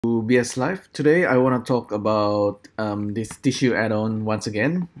BSLIVE. Today I want to talk about this tissue add-on once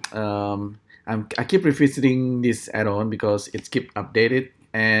again. I keep revisiting this add-on because it's keep updated,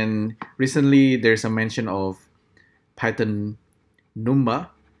 and recently there's a mention of Python Numba.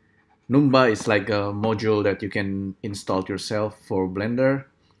 Numba is like a module that you can install yourself for Blender.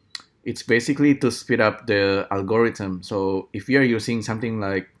 It's basically to speed up the algorithm. So if you're using something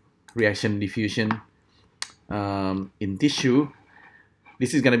like reaction diffusion in tissue,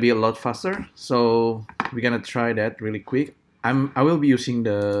 this is gonna be a lot faster. So we're gonna try that really quick. I will be using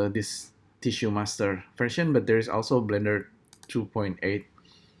this tissue master version, but there is also Blender 2.8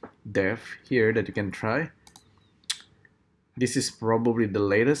 dev here that you can try. This is probably the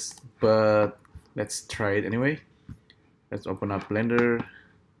latest, but let's try it anyway. Let's open up Blender.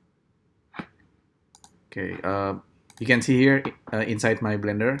 Okay, you can see here inside my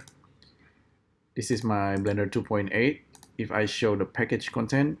Blender. This is my Blender 2.8. If I show the package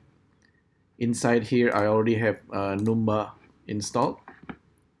content, inside here I already have Numba installed.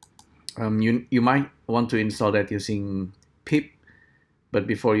 You might want to install that using pip, but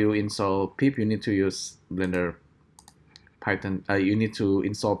before you install pip, you need to use Blender Python. You need to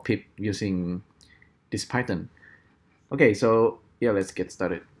install pip using this Python. Okay, so yeah, let's get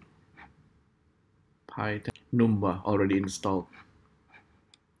started. Python Numba already installed.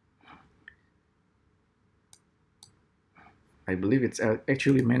 I believe it's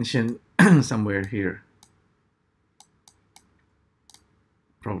actually mentioned somewhere here.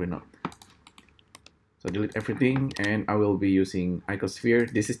 Probably not. So delete everything, and I will be using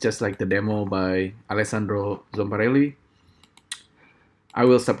Icosphere. This is just like the demo by Alessandro Zomparelli. I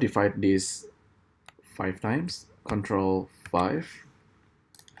will subdivide this 5 times, Control 5.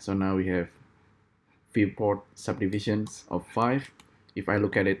 So now we have viewport subdivisions of 5. If I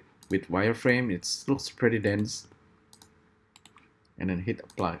look at it with wireframe, it looks pretty dense. And then hit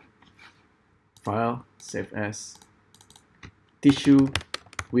apply. File, save as, tissue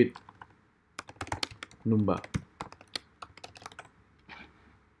with Numba.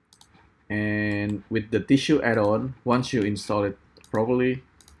 And with the tissue add-on, once you install it properly,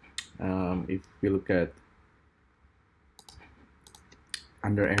 if we look at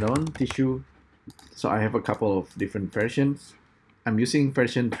under add-on tissue, so I have a couple of different versions. I'm using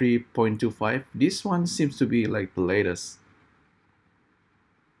version 3.25. This one seems to be like the latest,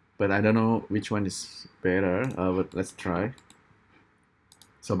 but I don't know which one is better, but let's try.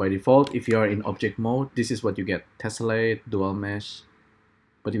 So by default, if you are in object mode, this is what you get: tessellate, dual mesh.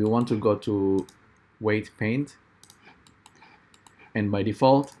 But if you want to go to weight paint, and by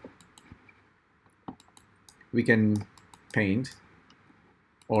default, we can paint,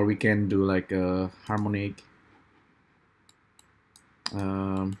 or we can do like a harmonic,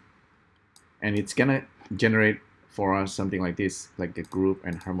 and it's gonna generate for us something like this, like a group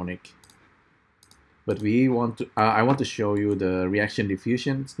and harmonic. But we want to I want to show you the reaction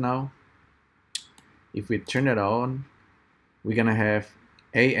diffusions now. If we turn it on, we're gonna have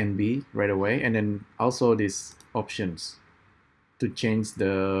A and B right away, and then also these options to change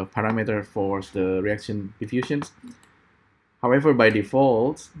the parameter for the reaction diffusions. However, by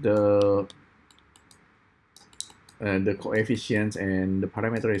default, the coefficients and the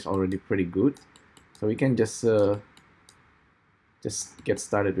parameter is already pretty good. So we can just get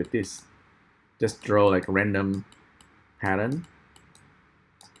started with this. Just draw like a random pattern,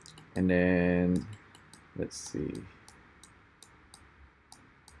 and then let's see,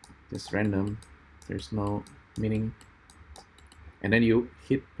 just random. There's no meaning, and then you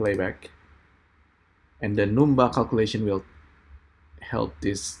hit playback, and the Numba calculation will help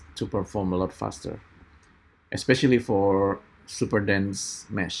this to perform a lot faster, especially for super dense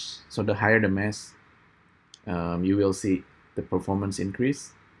mesh. So the higher the mesh, you will see the performance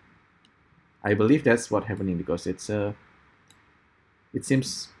increase. I believe that's what's happening because it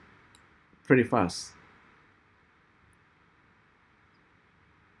seems pretty fast,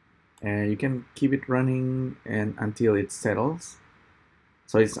 and you can keep it running and until it settles.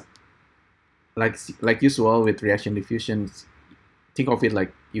 So it's like usual with reaction diffusions. Think of it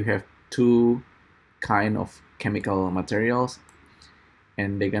like you have two kind of chemical materials,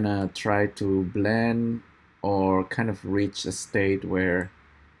 and they're gonna try to blend or kind of reach a state where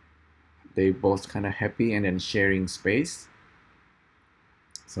they both kind of happy and then sharing space.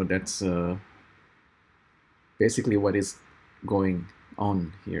 So that's basically what is going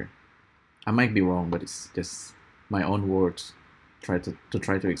on here. I might be wrong, but it's just my own words try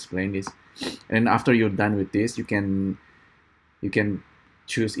to explain this. And after you're done with this, you can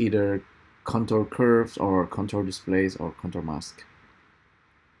choose either contour curves or contour displays or contour mask.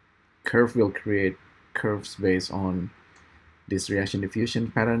 Curve will create curves based on this reaction diffusion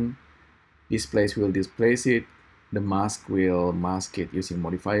pattern. Displace will displace it. The mask will mask it using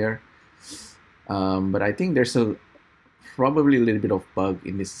modifier. But I think there's probably a little bit of bug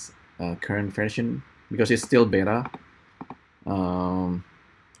in this current version because it's still beta.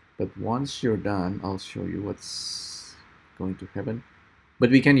 But once you're done, I'll show you what's going to happen. But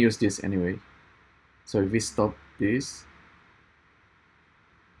we can use this anyway. So if we stop this,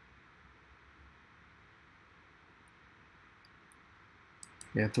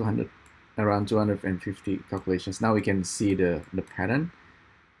 yeah, around 250 calculations. Now we can see the pattern,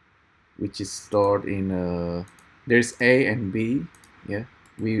 which is stored in there's A and B. Yeah,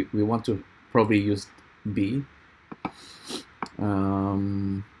 we want to probably use B.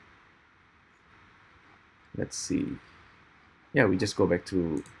 Let's see. Yeah, we just go back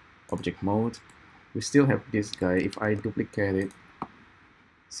to object mode. We still have this guy. If I duplicate it,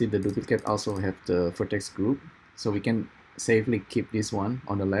 see the duplicate also have the vertex group, so we can safely keep this one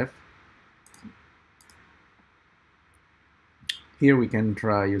on the left. Here we can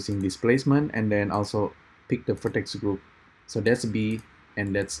try using displacement and then also pick the vertex group. So that's B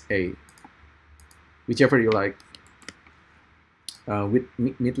and that's A, whichever you like. With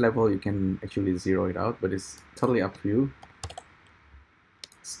mid-level you can actually zero it out, but it's totally up to you.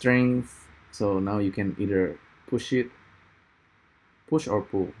 Strength, so now you can either push or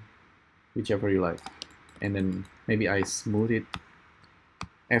pull, whichever you like. And then maybe I smooth it,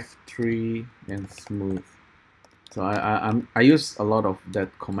 F3 and smooth. So I use a lot of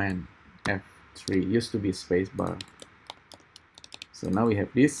that command, F3, used to be spacebar. So now we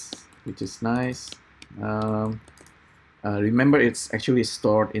have this, which is nice. Remember, it's actually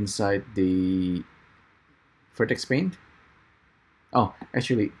stored inside the vertex paint. Oh,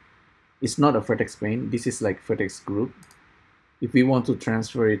 actually, it's not a vertex paint. This is like vertex group. If we want to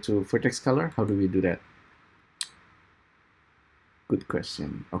transfer it to vertex color, how do we do that? Good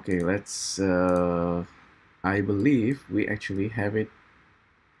question. Okay, let's. I believe we actually have it.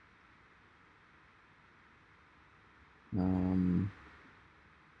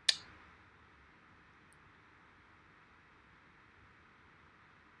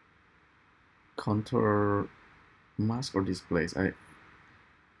 Contour mask or displace.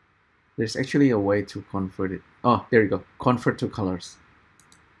 There's actually a way to convert it. Oh, there you go. Convert to colors.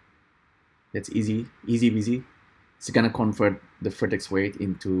 That's easy peasy. It's gonna convert the vertex weight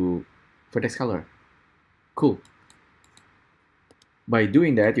into vertex color. Cool. By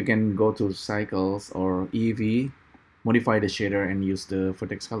doing that, you can go to cycles or Eevee, modify the shader and use the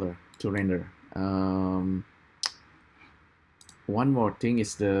vertex color to render. One more thing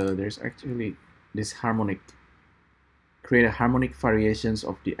is there's actually this harmonic. Create a harmonic variations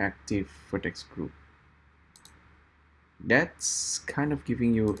of the active vertex group. That's kind of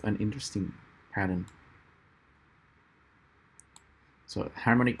giving you an interesting pattern. So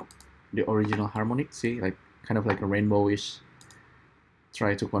harmonic, the original harmonic, see, like kind of like a rainbowish.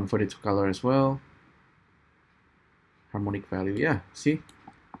 Try to convert it to color as well. Harmonic value, yeah, see,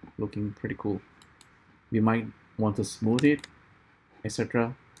 looking pretty cool. We might want to smooth it,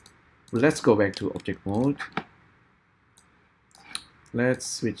 etc. Let's go back to object mode. Let's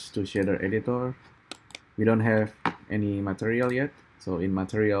switch to shader editor. We don't have any material yet, so in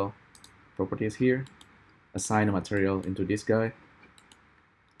material properties here, assign a material into this guy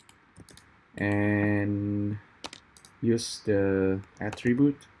and use the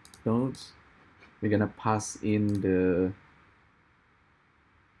attribute nodes. We're gonna pass in the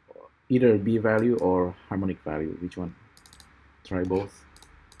either B value or harmonic value. Which one? Try both.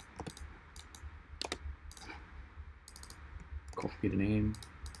 Copy the name,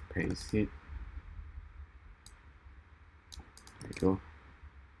 paste it. There you go.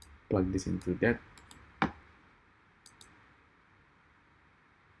 Plug this into that.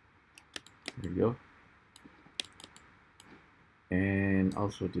 There you go. And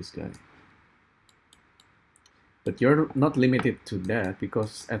also this guy. But you're not limited to that,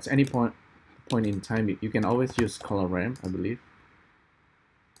 because at any point in time you can always use ColorRamp, I believe,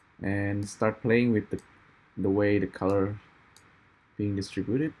 and start playing with the way the color being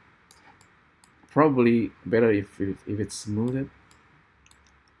distributed. Probably better if it's smoothed,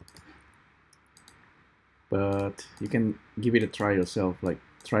 but you can give it a try yourself, like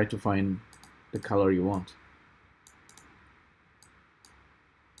try to find the color you want.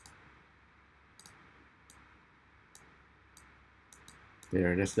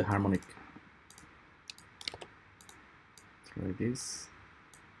 There, that's the harmonic. Try this.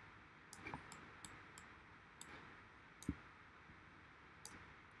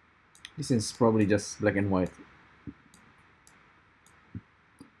 This is probably just black and white.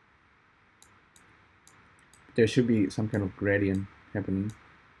 there should be some kind of gradient happening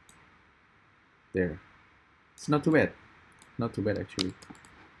there. It's not too bad. Not too bad actually.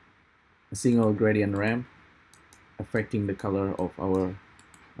 A single gradient ramp affecting the color of our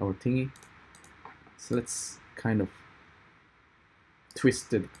thingy. So let's kind of twist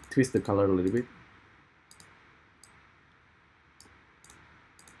the color a little bit.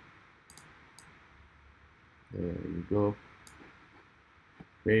 There you go.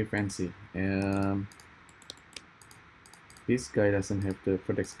 Very fancy. This guy doesn't have the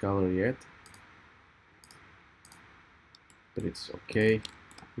Vertex Color yet, but it's okay.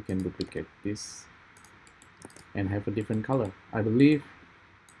 We can duplicate this and have a different color, I believe.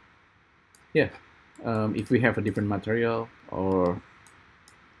 Yeah, if we have a different material or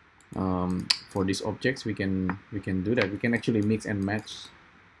for these objects, we can do that. We can actually mix and match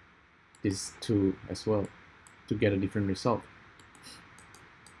these two as well to get a different result.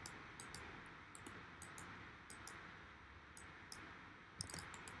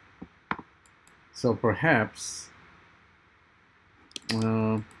 So perhaps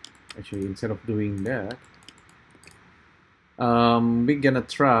actually, instead of doing that, we're gonna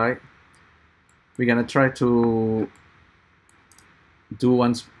try to do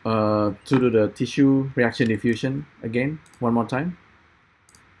the tissue reaction diffusion again one more time.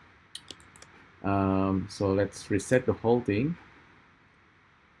 So let's reset the whole thing.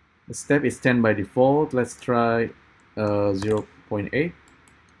 The step is 10 by default. Let's try 0.8.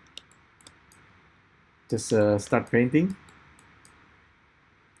 Just start painting,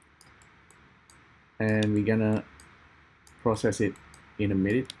 and we're gonna process it in a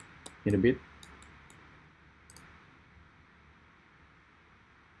bit.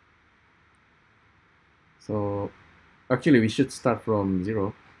 So actually we should start from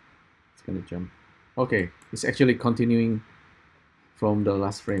 0. It's gonna jump. Okay, it's actually continuing from the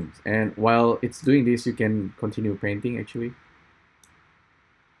last frames, and while it's doing this, you can continue painting actually.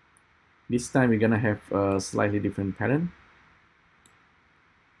 This time we're gonna have a slightly different pattern.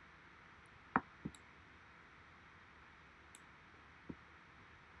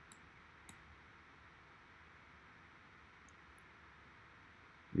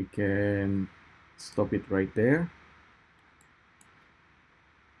 We can stop it right there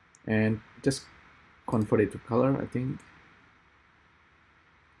and just convert it to color, I think.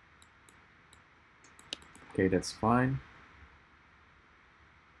 Okay, that's fine.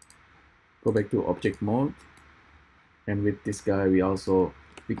 Go back to object mode, and with this guy we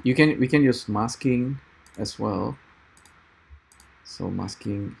can use masking as well. So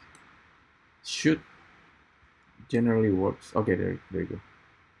masking should generally works. Okay, there you go.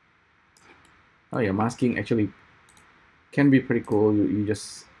 Oh yeah, masking actually can be pretty cool. You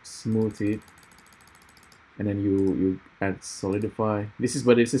just smooth it, and then you add solidify. This is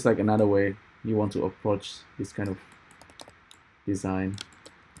like another way you want to approach this kind of design.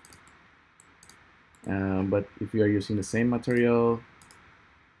 But if you are using the same material,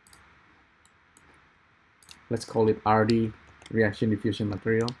 let's call it RD reaction diffusion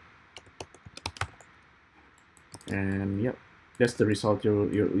material, and yep, that's the result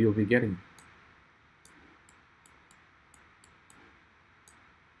you'll be getting.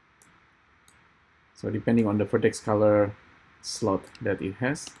 So depending on the vertex color slot that it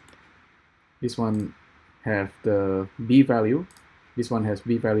has, this one have the B value, this one has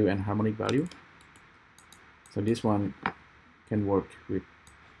B value and harmonic value. So this one can work with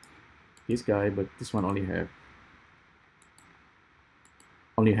this guy, but this one only have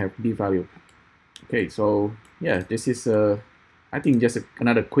B value. Okay, so yeah, this is I think just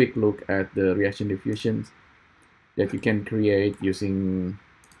another quick look at the reaction diffusions that you can create using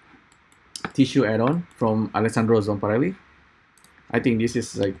tissue add-on from Alessandro Zomparelli. I think this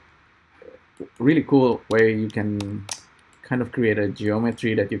is like really cool way you can kind of create a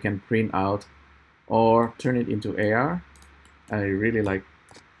geometry that you can print out or turn it into AR. I really like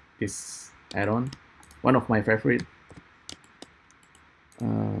this add-on, one of my favorite.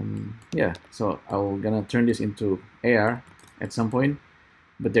 Yeah, so I'm gonna turn this into AR at some point.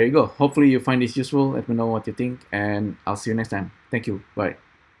 But there you go. Hopefully you find this useful. Let me know what you think, and I'll see you next time. Thank you. Bye.